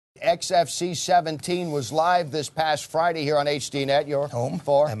XFC 17 was live this past Friday here on HDNet. Your home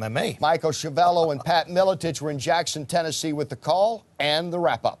for MMA. Michael Chiavello and Pat Miletich were in Jackson, Tennessee with the call and the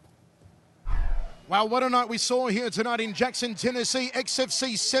wrap-up. Well, what a night we saw here tonight in Jackson, Tennessee.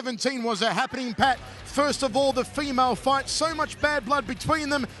 XFC 17 was a happening, Pat. First of all, the female fight. So much bad blood between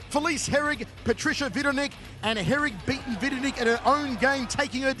them. Felice Herrig, Patricia Vidonic, and Herrig beaten Vidonic at her own game,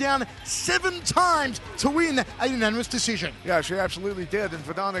 taking her down 7 times to win a unanimous decision. Yeah, she absolutely did. And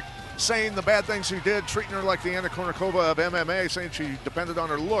Vidonic saying the bad things she did, treating her like the Anna Kournikova of MMA, saying she depended on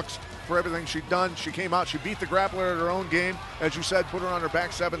her looks for everything she'd done. She came out, she beat the grappler at her own game. As you said, put her on her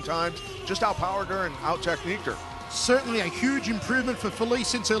back 7 times, just outpowered her and out-techniqued her. Certainly a huge improvement for Felice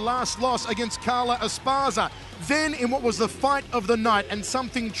since her last loss against Carla Esparza. Then in what was the fight of the night and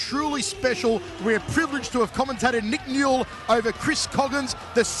something truly special, we're privileged to have commentated Nick Newell over Chris Coggins.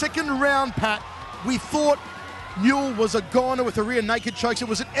 The second round, Pat, we thought Newell was a goner with the rear naked chokes. It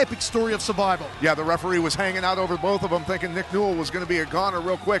was an epic story of survival. Yeah, the referee was hanging out over both of them thinking Nick Newell was going to be a goner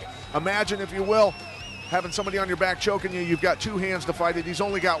real quick. Imagine, if you will, having somebody on your back choking you. You've got 2 hands to fight it. He's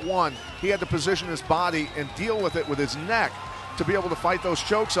only got 1. He had to position his body and deal with it with his neck to be able to fight those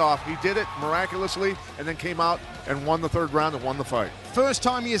chokes off. He did it miraculously and then came out and won the 3rd round and won the fight. First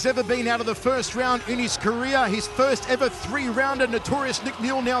time he has ever been out of the first round in his career. His first ever 3-rounder. Notorious Nick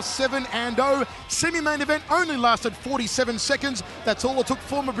Newell now 7-0. Semi-main event only lasted 47 seconds. That's all it took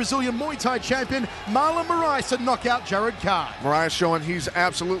former Brazilian Muay Thai champion Marlon Moraes to knock out Jared Carr. Moraes showing he's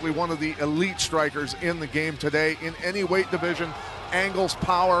absolutely one of the elite strikers in the game today in any weight division. Angles,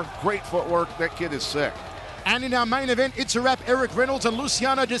 power, great footwork. That kid is sick. And in our main event, it's a wrap. Eric Reynolds and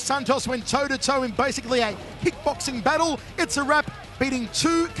Luciano dos Santos went toe-to-toe in basically a kickboxing battle. It's a wrap, beating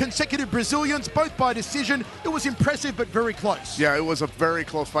 2 consecutive Brazilians, both by decision. It was impressive, but very close. Yeah, it was a very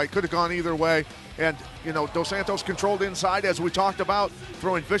close fight. Could have gone either way. And, you know, Dos Santos controlled inside, as we talked about,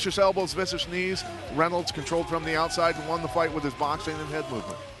 throwing vicious elbows, vicious knees. Reynolds controlled from the outside and won the fight with his boxing and head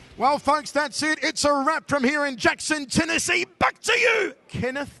movement. Well, folks, that's it. It's a wrap from here in Jackson, Tennessee. Back to you,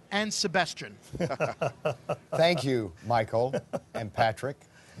 Kenneth and Sebastian. Thank you, Michael and Patrick.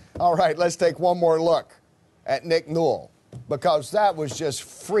 All right, let's take one more look at Nick Newell, because that was just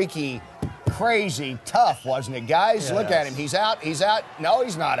freaky, crazy tough, wasn't it, guys? Yes. Look at him. He's out. He's out. No,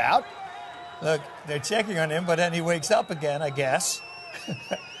 he's not out. Look, they're checking on him, but then he wakes up again, I guess.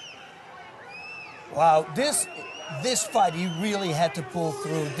 Wow, this fight he really had to pull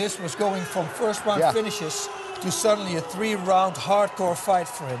through. This was going from first round finishes to suddenly a 3-round hardcore fight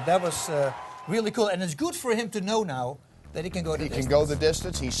for him. That was really cool, and it's good for him to know now that he can go the distance. He can go the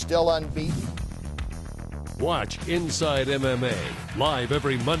distance. He's still unbeaten. Watch Inside MMA live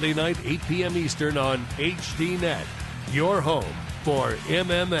every Monday night, 8 p.m. Eastern on HDNet, your home for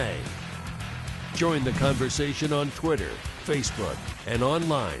MMA. Join the conversation on Twitter, Facebook, and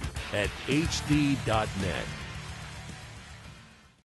online at hd.net.